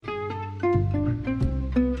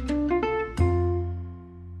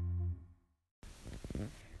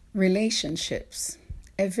Relationships,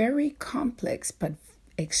 a very complex but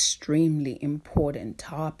extremely important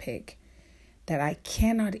topic that I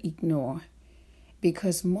cannot ignore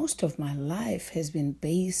because most of my life has been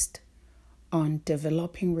based on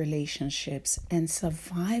developing relationships and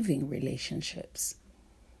surviving relationships.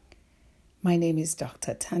 My name is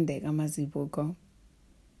Dr. Thandeka Mazibuko.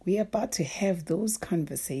 We are about to have those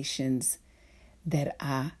conversations that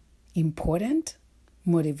are important,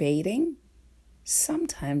 motivating.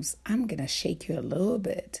 Sometimes I'm going to shake you a little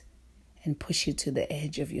bit and push you to the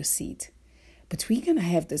edge of your seat. But we're going to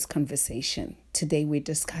have this conversation. Today we're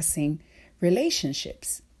discussing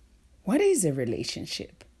relationships. What is a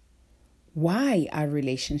relationship? Why are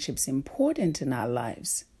relationships important in our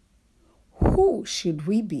lives? Who should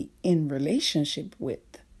we be in relationship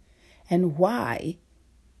with? And why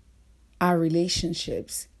are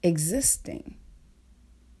relationships existing?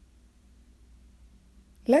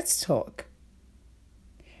 Let's talk.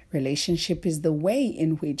 Relationship is the way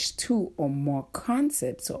in which two or more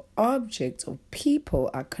concepts or objects or people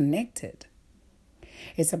are connected.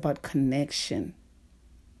 It's about connection.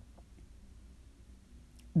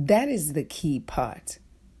 That is the key part.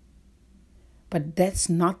 But that's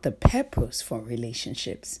not the purpose for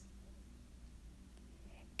relationships.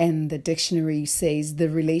 And the dictionary says the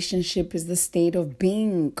relationship is the state of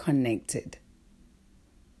being connected.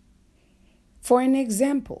 For an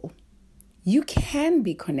example, you can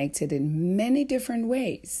be connected in many different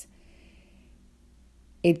ways.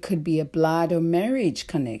 It could be a blood or marriage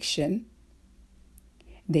connection.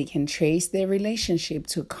 They can trace their relationship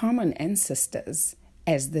to common ancestors,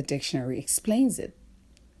 as the dictionary explains it,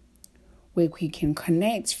 where we can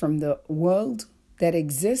connect from the world that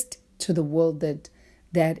exists to the world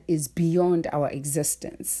that is beyond our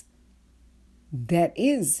existence. That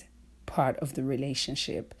is part of the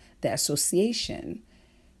relationship, the association,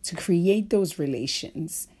 to create those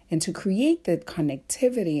relations and to create that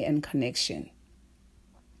connectivity and connection.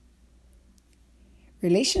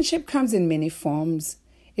 Relationship comes in many forms.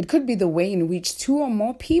 It could be the way in which two or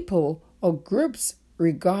more people or groups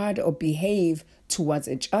regard or behave towards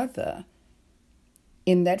each other.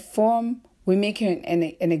 In that form, we make an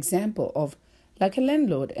example of like a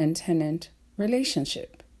landlord and tenant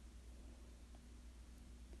relationship.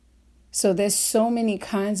 So there's so many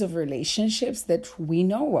kinds of relationships that we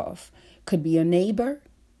know of. Could be a neighbor,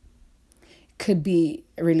 could be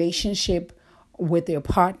a relationship with your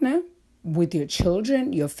partner, with your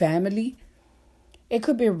children, your family. It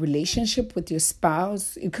could be a relationship with your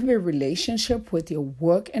spouse. It could be a relationship with your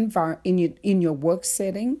work environment, in your work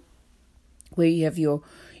setting, where you have your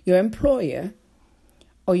employer,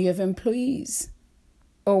 or you have employees,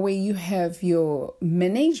 or where you have your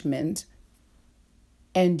management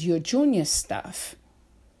and your junior staff.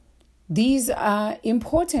 These are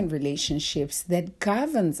important relationships that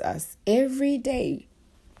governs us every day.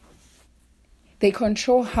 They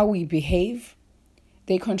control how we behave.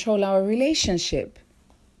 They control our relationship.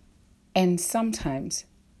 And sometimes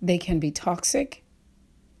they can be toxic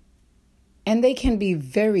and they can be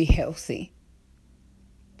very healthy.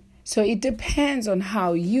 So it depends on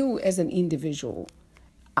how you as an individual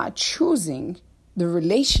are choosing the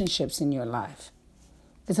relationships in your life.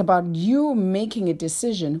 It's about you making a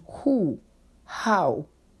decision who, how,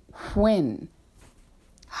 when,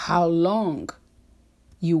 how long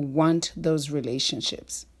you want those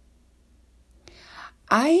relationships.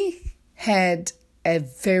 I had a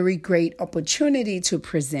very great opportunity to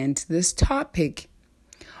present this topic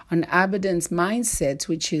on Abundance Mindset,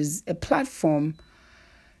 which is a platform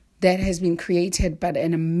that has been created by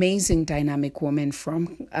an amazing dynamic woman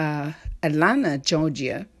from Atlanta,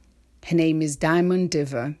 Georgia. Her name is Diamond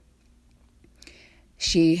Diva.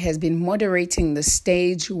 She has been moderating the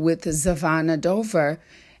stage with Zavana Dover.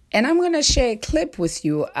 And I'm going to share a clip with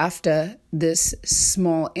you after this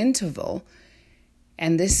small interval.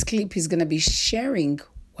 And this clip is going to be sharing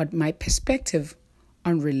what my perspective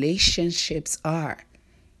on relationships are.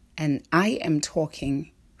 And I am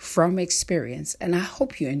talking from experience. And I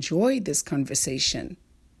hope you enjoy this conversation.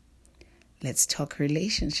 Let's talk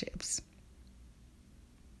relationships.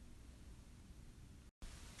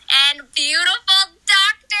 And beautiful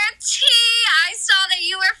Dr. T, I saw that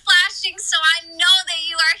you were flashing, so I know that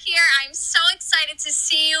you are here. I'm so excited to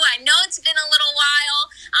see you. I know it's been a little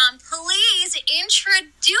while. Please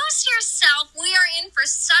introduce yourself. We are in for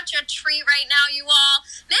such a treat right now, you all.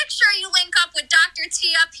 Make sure you link up with Dr.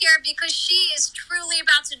 T up here because she is truly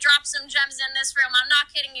about to drop some gems in this room. I'm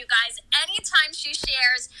not kidding you guys. Anytime she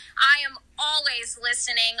shares, I am always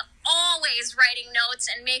listening, always writing notes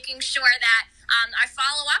and making sure that I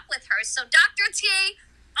follow up with her. So Dr. T,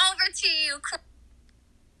 over to you.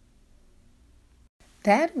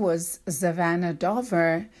 That was Savannah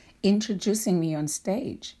Dover introducing me on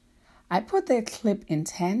stage. I put that clip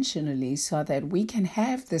intentionally so that we can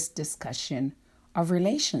have this discussion of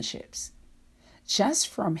relationships. Just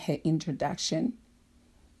from her introduction,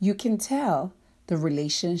 you can tell the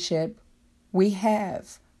relationship we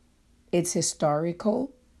have. It's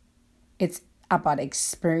historical. It's about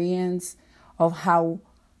experience of how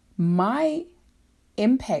my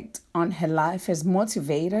impact on her life has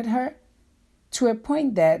motivated her to a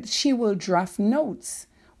point that she will draft notes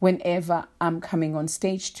whenever I'm coming on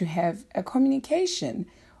stage to have a communication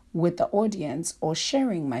with the audience or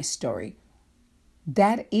sharing my story.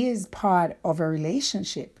 That is part of a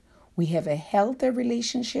relationship. We have a healthy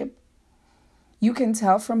relationship. You can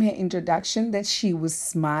tell from her introduction that she was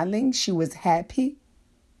smiling, she was happy,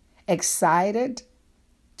 excited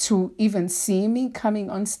to even see me coming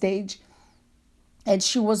on stage, and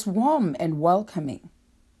she was warm and welcoming.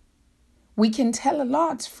 We can tell a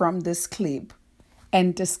lot from this clip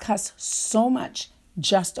and discuss so much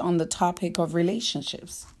just on the topic of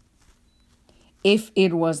relationships. If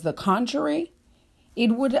it was the contrary,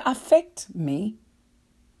 it would affect me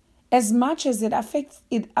as much as it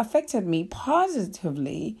affected me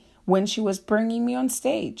positively when she was bringing me on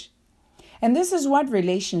stage. And this is what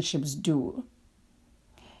relationships do.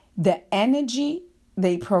 The energy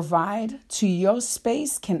they provide to your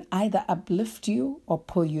space can either uplift you or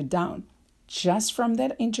pull you down. Just from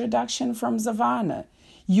that introduction from Savannah,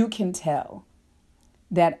 you can tell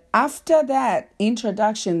that after that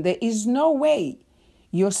introduction, there is no way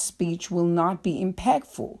your speech will not be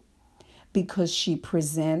impactful, because she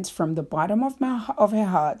presents from the bottom of her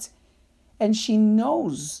heart, and she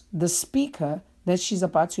knows the speaker that she's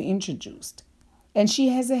about to introduce. And she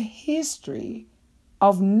has a history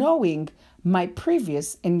of knowing my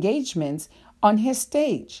previous engagements on her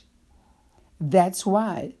stage. That's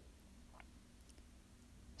why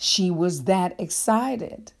she was that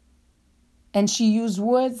excited. And she used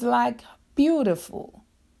words like beautiful,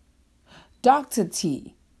 Dr.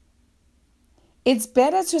 T. It's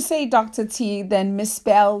better to say Dr. T than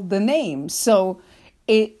misspell the name. So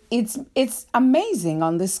it's amazing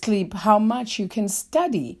on this clip how much you can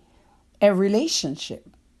study a relationship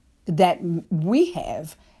that we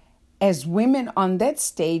have as women on that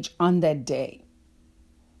stage on that day.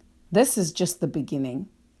 This is just the beginning.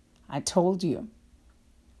 I told you.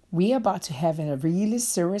 We're about to have a really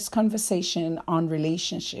serious conversation on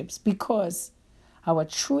relationships, because our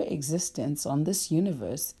true existence on this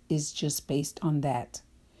universe is just based on that,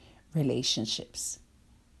 relationships.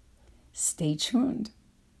 Stay tuned.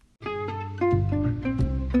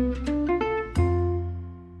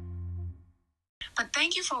 But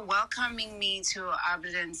thank you for welcoming me to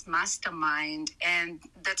Abundance Mastermind. And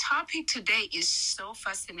the topic today is so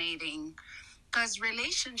fascinating, because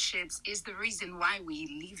relationships is the reason why we're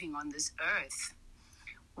living on this earth.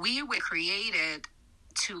 We were created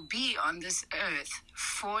to be on this earth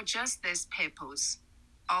for just this purpose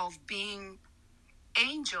of being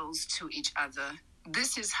angels to each other.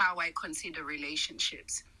 This is how I consider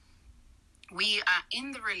relationships. We are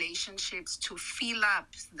in the relationships to fill up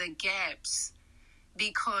the gaps,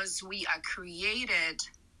 because we are created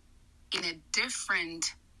in a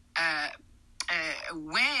different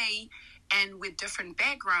way and with different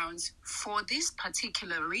backgrounds for this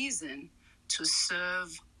particular reason, to serve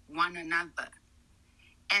one another.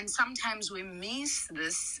 And sometimes we miss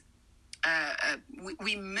this.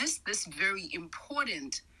 We miss this very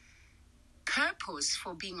important purpose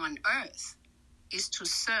for being on earth, is to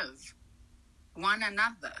serve one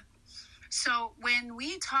another. So when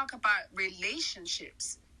we talk about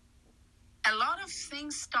relationships, a lot of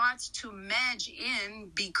things start to merge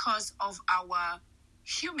in because of our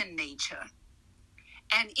human nature.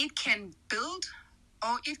 And it can build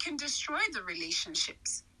or it can destroy the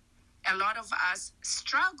relationships. A lot of us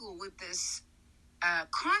struggle with this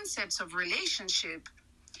concepts of relationship.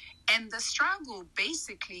 And the struggle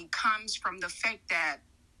basically comes from the fact that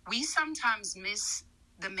we sometimes miss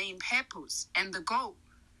the main purpose and the goal.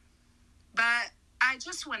 But I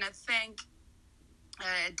just want to thank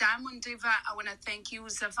Diamond Diva. I want to thank you,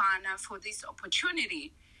 Savannah, for this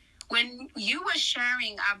opportunity. When you were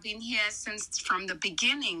sharing, I've been here since from the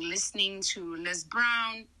beginning, listening to Les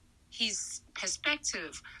Brown, his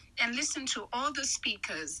perspective, and listen to all the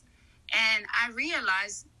speakers. And I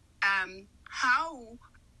realized how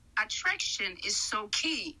attraction is so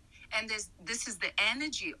key. And this is the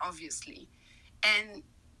energy, obviously. And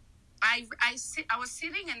I was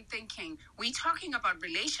sitting and thinking, we're talking about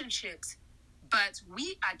relationships, but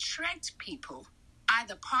we attract people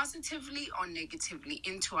either positively or negatively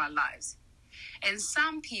into our lives. And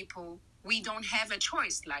some people, we don't have a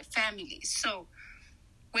choice, like families. So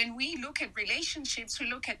when we look at relationships, we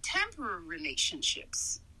look at temporary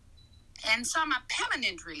relationships. And some are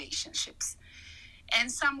permanent relationships.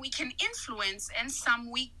 And some we can influence, and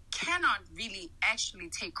some we cannot really actually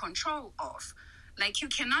take control of. Like, you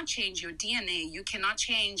cannot change your DNA. You cannot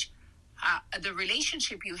change the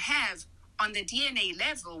relationship you have on the DNA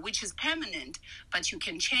level, which is permanent, but you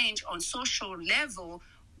can change on social level.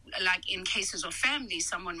 Like in cases of family,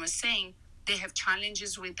 someone was saying they have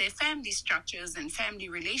challenges with their family structures and family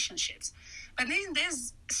relationships. But then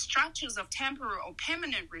there's structures of temporary or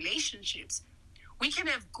permanent relationships. We can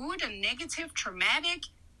have good and negative, traumatic,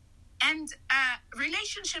 and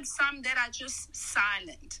relationships, some that are just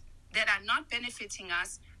silent, that are not benefiting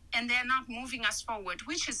us, and they're not moving us forward,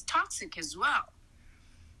 which is toxic as well.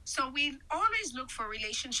 So we always look for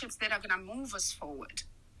relationships that are going to move us forward.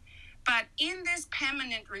 But in these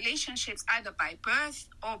permanent relationships, either by birth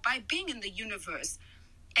or by being in the universe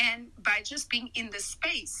and by just being in the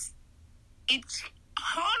space, it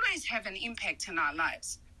always have an impact in our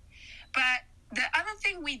lives. But the other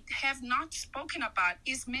thing we have not spoken about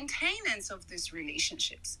is maintenance of these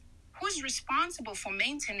relationships. Who's responsible for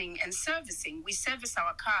maintaining and servicing? We service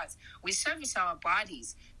our cars. We service our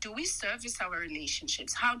bodies. Do we service our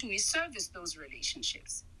relationships? How do we service those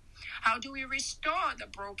relationships? How do we restore the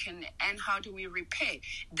broken, and how do we repair?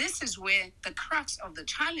 This is where the crux of the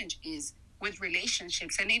challenge is with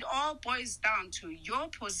relationships. And it all boils down to your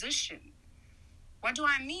position. What do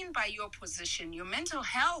I mean by your position? Your mental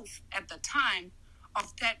health at the time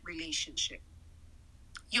of that relationship,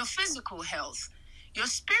 your physical health, your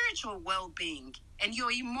spiritual well-being, and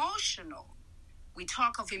your emotional. We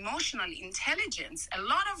talk of emotional intelligence. A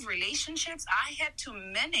lot of relationships I had to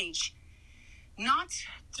manage not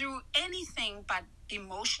through anything but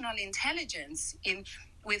emotional intelligence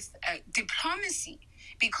with diplomacy,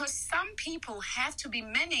 because some people have to be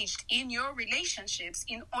managed in your relationships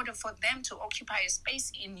in order for them to occupy a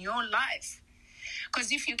space in your life.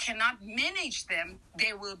 Because if you cannot manage them,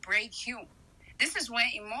 they will break you. This is where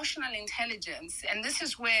emotional intelligence, and this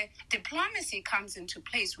is where diplomacy comes into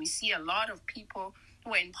place. We see a lot of people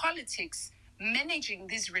who are in politics managing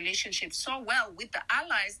these relationships so well with the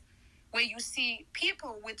allies, where you see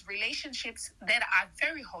people with relationships that are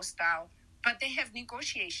very hostile, but they have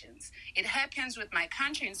negotiations. It happens with my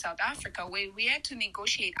country in South Africa, where we had to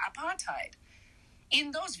negotiate apartheid.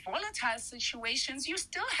 In those volatile situations, you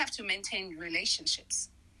still have to maintain relationships.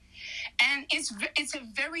 And it's a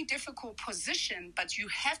very difficult position, but you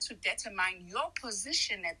have to determine your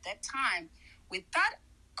position at that time without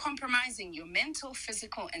compromising your mental,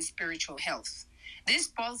 physical, and spiritual health. This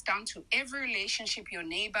boils down to every relationship, your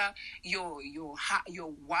neighbor, your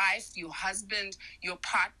wife, your husband, your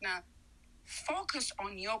partner. Focus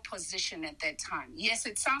on your position at that time. Yes,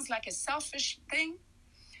 it sounds like a selfish thing,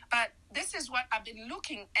 but this is what I've been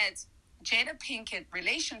looking at Jada Pinkett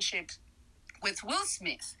relationship with Will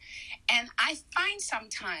Smith. And I find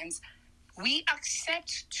sometimes we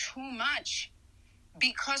accept too much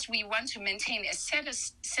because we want to maintain a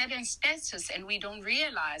certain status, and we don't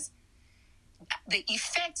realize the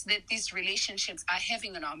effects that these relationships are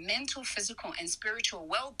having on our mental, physical, and spiritual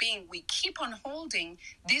well-being. We keep on holding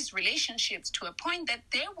these relationships to a point that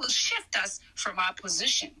they will shift us from our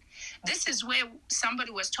position. This is where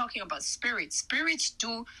somebody was talking about spirits. Spirits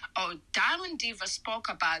do, or Diamond Diva spoke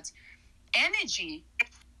about energy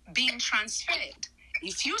being transferred.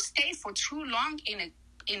 If you stay for too long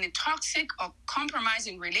in a toxic or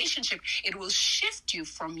compromising relationship, it will shift you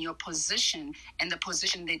from your position and the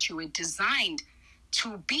position that you were designed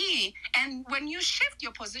to be. And when you shift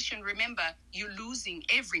your position, remember, you're losing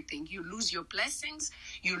everything. You lose your blessings,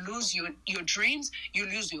 you lose your dreams, you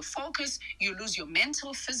lose your focus, you lose your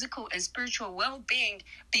mental, physical, and spiritual well-being,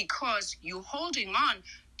 because you're holding on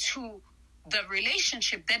to the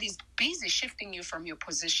relationship that is busy shifting you from your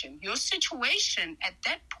position. Your situation at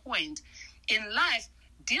that point in life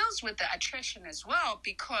deals with the attraction as well,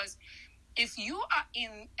 because if you are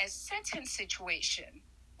in a certain situation,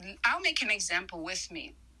 I'll make an example with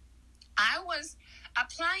me. I was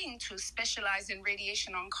applying to specialize in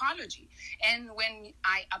radiation oncology. And when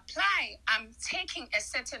I apply, I'm taking a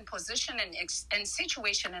certain position and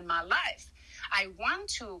situation in my life. I want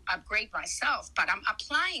to upgrade myself, but I'm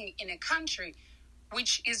applying in a country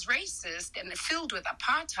which is racist and filled with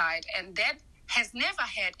apartheid, and that has never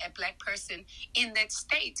had a Black person in that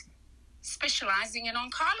state specializing in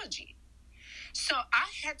oncology. So I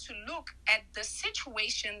had to look at the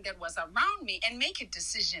situation that was around me and make a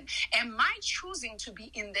decision. Am I choosing to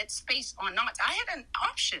be in that space or not? I had an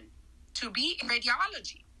option to be in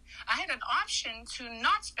radiology. I had an option to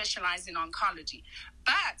not specialize in oncology.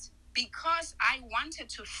 But because I wanted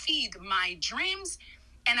to feed my dreams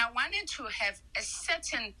And I wanted to have a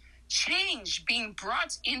certain change being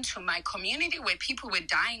brought into my community where people were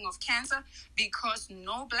dying of cancer because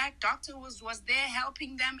no Black doctor was there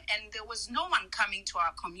helping them, and there was no one coming to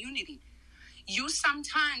our community. You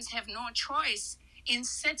sometimes have no choice in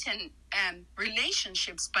certain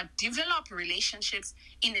relationships, but develop relationships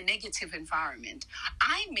in a negative environment.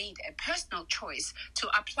 I made a personal choice to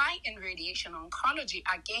apply in radiation oncology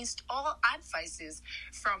against all advices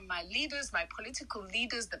from my leaders, my political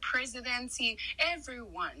leaders, the presidency,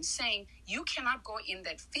 everyone saying you cannot go in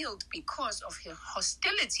that field because of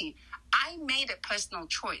hostility. I made a personal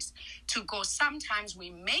choice to go. Sometimes we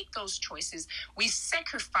make those choices. We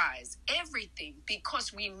sacrifice everything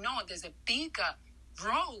because we know there's a bigger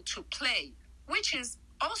role to play, which is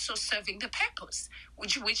also serving the purpose,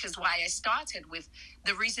 which is why I started with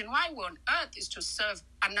the reason why we're on earth is to serve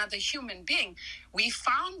another human being. We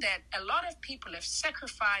found that a lot of people have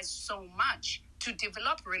sacrificed so much to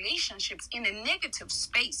develop relationships in a negative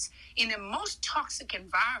space, in a most toxic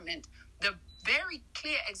environment. The very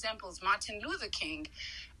clear examples, Martin Luther King,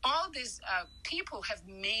 all these people have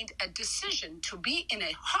made a decision to be in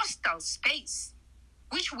a hostile space,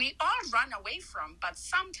 which we all run away from. But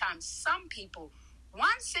sometimes some people,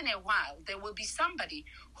 once in a while, there will be somebody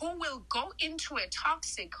who will go into a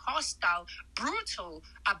toxic, hostile, brutal,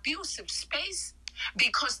 abusive space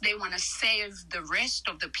because they want to save the rest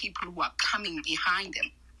of the people who are coming behind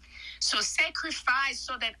them. So sacrifice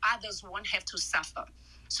so that others won't have to suffer.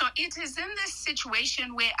 So it is in this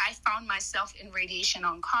situation where I found myself in radiation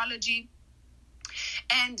oncology.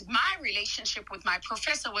 And my relationship with my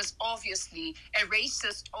professor was obviously a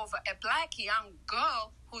racist over a Black young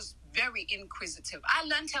girl who's very inquisitive. I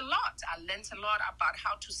learned a lot. I learned a lot about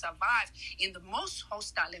how to survive in the most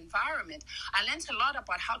hostile environment. I learned a lot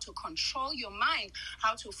about how to control your mind,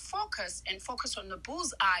 how to focus on the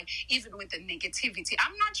bullseye, even with the negativity.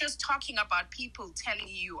 I'm not just talking about people telling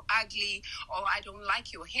you you're ugly or I don't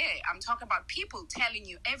like your hair. I'm talking about people telling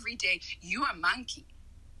you every day, you're a monkey.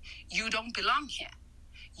 You don't belong here.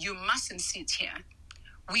 You mustn't sit here.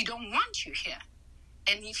 We don't want you here.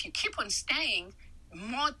 And if you keep on staying,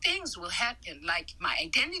 more things will happen. Like my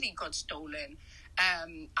identity got stolen.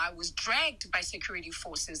 I was dragged by security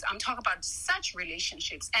forces. I'm talking about such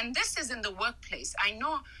relationships. And this is in the workplace. I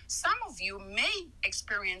know some of you may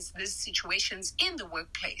experience these situations in the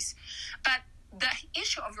workplace. But the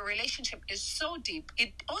issue of a relationship is so deep.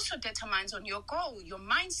 It also determines on your goal, your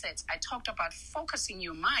mindset. I talked about focusing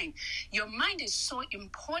your mind. Your mind is so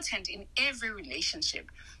important in every relationship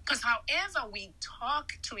because however we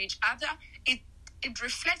talk to each other, it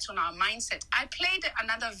reflects on our mindset. I played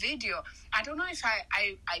another video. I don't know if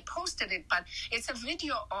I posted it, but it's a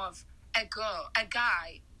video of a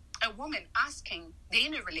woman asking, they're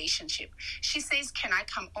in a relationship. She says, can I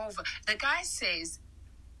come over? The guy says,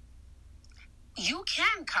 you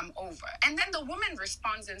can come over. And then the woman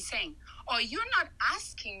responds and saying, oh, you're not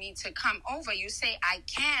asking me to come over. You say, I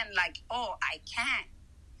can, like, oh, I can.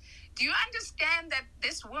 Do you understand that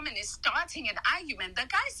this woman is starting an argument? The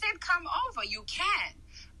guy said, come over, you can.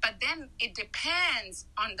 But then it depends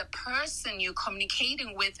on the person you're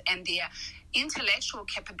communicating with and their intellectual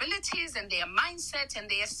capabilities and their mindset and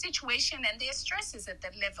their situation and their stresses at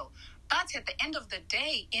that level. But at the end of the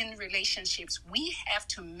day, in relationships, we have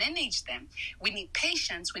to manage them. We need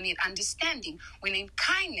patience. We need understanding. We need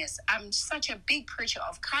kindness. I'm such a big preacher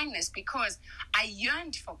of kindness because I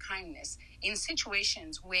yearned for kindness in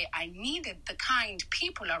situations where I needed the kind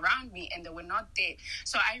people around me and they were not there.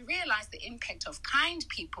 So I realized the impact of kind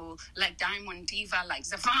people like Diamond Diva, like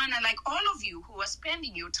Zavana, like all of you who are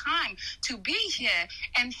spending your time to be here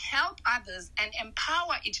and help others and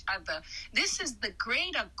empower each other. This is the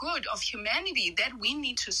greater good of humanity that we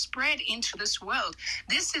need to spread into this world.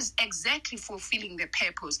 This is exactly fulfilling the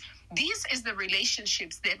purpose. This is the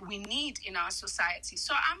relationships that we need in our society.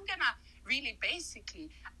 So I'm going to really basically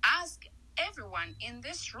ask everyone in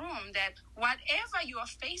this room that whatever you are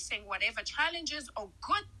facing, whatever challenges or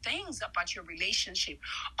good things about your relationship,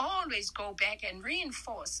 always go back and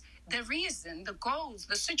reinforce the reason, the goals,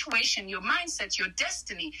 the situation, your mindset, your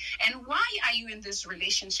destiny, and why are you in these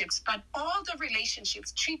relationships. But all the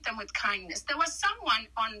relationships, treat them with kindness. There was someone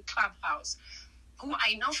on Clubhouse who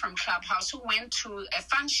I know from Clubhouse who went to a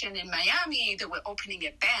function in Miami. They were opening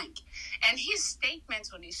a bank. And his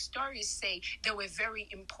statements on his stories say there were very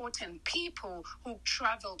important people who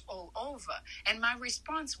traveled all over. And my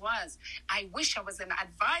response was, I wish I was an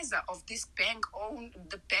advisor of this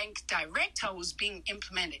the bank director who's being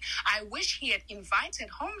implemented. I wish he had invited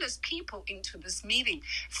homeless people into this meeting,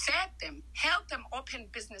 fed them, helped them open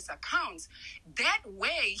business accounts. That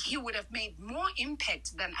way, he would have made more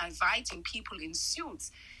impact than inviting people in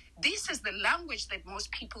pursuits. This is the language that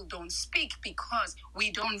most people don't speak because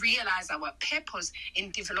we don't realize our purpose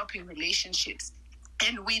in developing relationships.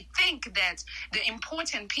 And we think that the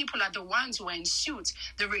important people are the ones who are in suits.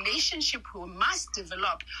 The relationship we must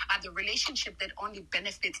develop are the relationship that only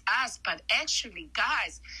benefits us. But actually,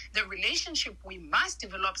 guys, the relationship we must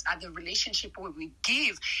develop are the relationship where we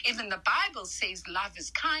give. Even the Bible says love is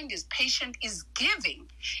kind, is patient, is giving.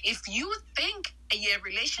 If you think a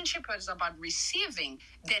relationship is about receiving,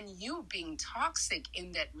 then you being toxic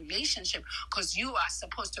in that relationship, because you are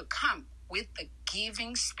supposed to come with the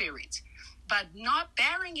giving spirit, but not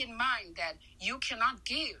bearing in mind that you cannot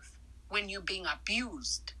give when you're being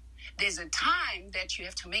abused. There's a time that you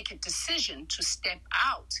have to make a decision to step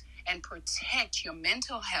out and protect your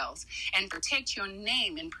mental health and protect your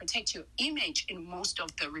name and protect your image in most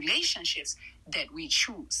of the relationships that we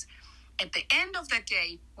choose. At the end of the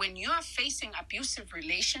day, when you are facing abusive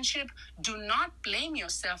relationship, do not blame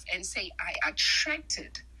yourself and say, I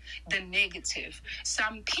attracted the negative.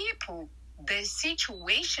 Some people, the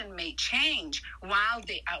situation may change while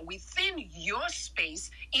they are within your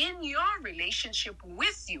space, in your relationship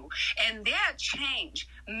with you. And their change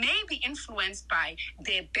may be influenced by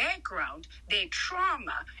their background, their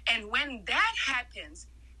trauma. And when that happens,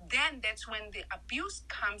 then that's when the abuse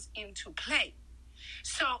comes into play.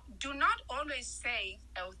 So do not always say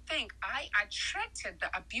or think, I attracted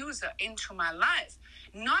the abuser into my life.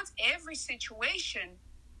 Not every situation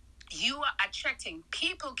you are attracting.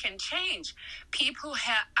 People can change. People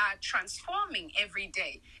are transforming every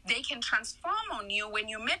day. They can transform on you when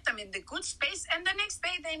you met them in the good space, and the next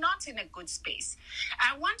day they're not in a good space.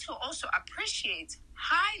 I want to also appreciate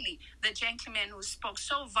highly the gentleman who spoke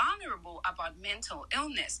so vulnerable about mental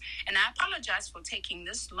illness. And I apologize for taking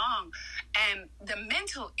this long. The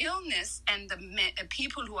mental illness and the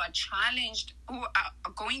people who are challenged, who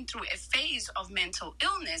are going through a phase of mental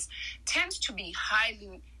illness, tends to be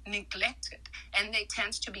highly neglected, and they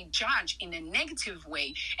tend to be judged in a negative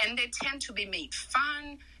way, and they tend to be made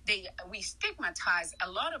fun. We stigmatize a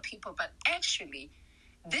lot of people, but actually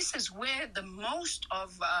this is where the most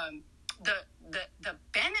of the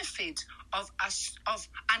benefit of us of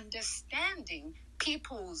understanding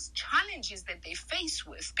people's challenges that they face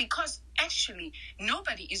with, because actually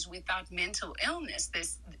nobody is without mental illness.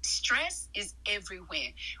 This stress is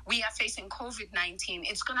everywhere. We are facing COVID-19.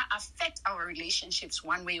 It's going to affect our relationships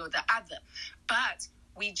one way or the other, but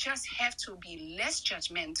we just have to be less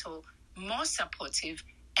judgmental, more supportive,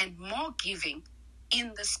 and more giving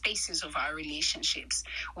in the spaces of our relationships,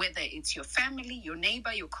 whether it's your family, your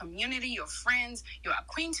neighbor, your community, your friends, your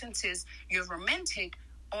acquaintances, your romantic,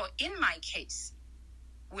 or in my case,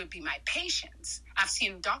 will be my patients. I've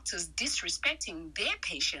seen doctors disrespecting their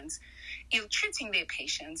patients, ill-treating their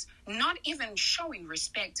patients, not even showing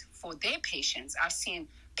respect for their patients. I've seen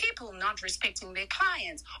people not respecting their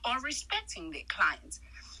clients or respecting their clients.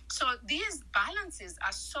 So these balances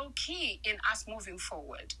are so key in us moving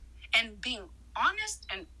forward and being honest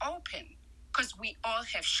and open, because we all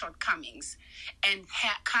have shortcomings, and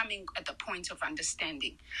coming at the point of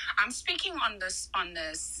understanding. I'm speaking on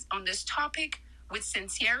this topic with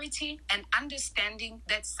sincerity and understanding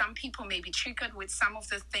that some people may be triggered with some of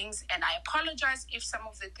the things, and I apologize if some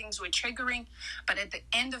of the things were triggering, but at the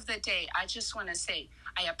end of the day, I just want to say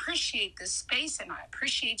I appreciate this space, and I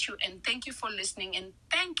appreciate you, and thank you for listening, and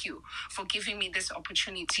thank you for giving me this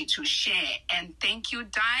opportunity to share, and thank you,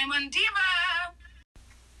 Diamond Diva.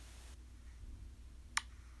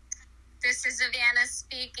 This is Savannah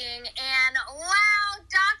speaking, and wow,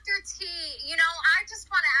 Dr. T, I just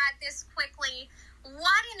want to add this quickly.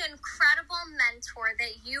 What an incredible mentor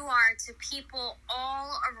that you are to people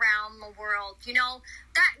all around the world.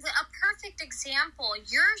 That's a perfect example.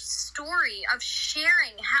 Your story of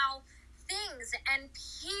sharing how things and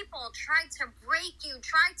people tried to break you,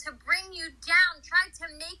 tried to bring you down, tried to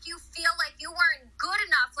make you feel like you weren't good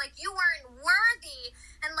enough, like you weren't worthy,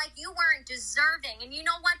 and like you weren't deserving. And you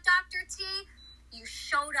know what, Dr. T? You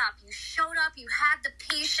showed up, you had the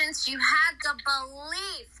patience, you had the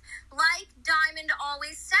belief. Like Diamond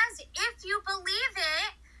always says, if you believe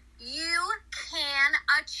it, you can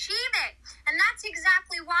achieve it. And that's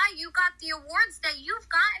exactly why you got the awards that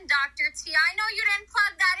you've gotten, Dr. T. I know you didn't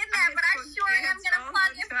plug that in there, but I sure am going to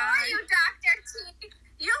plug it for you, Dr. T.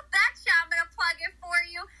 You betcha I'm going to plug it for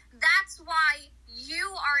you. That's why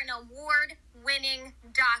you are an award-winning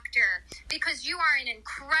doctor, because you are an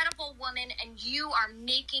incredible woman and you are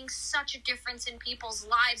making such a difference in people's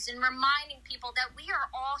lives and reminding people that we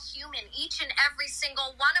are all human, each and every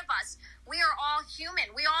single one of us. We are all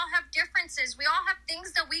human. We all have differences. We all have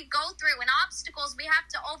things that we go through and obstacles we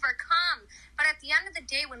have to overcome. But at the end of the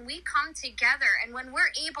day, when we come together and when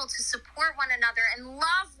we're able to support one another and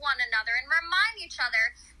love one another and remind each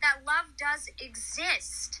other that love does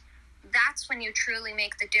exist, that's when you truly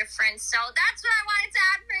make the difference. So that's what I wanted to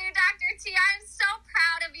add for you, Dr. T. I'm so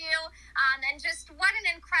proud of you, and just what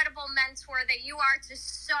an incredible mentor that you are to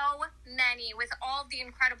so many with all the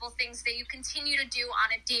incredible things that you continue to do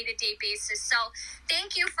on a day-to-day basis. So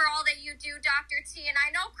thank you for all that you do, Dr. T. And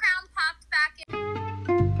I know Crown popped back in.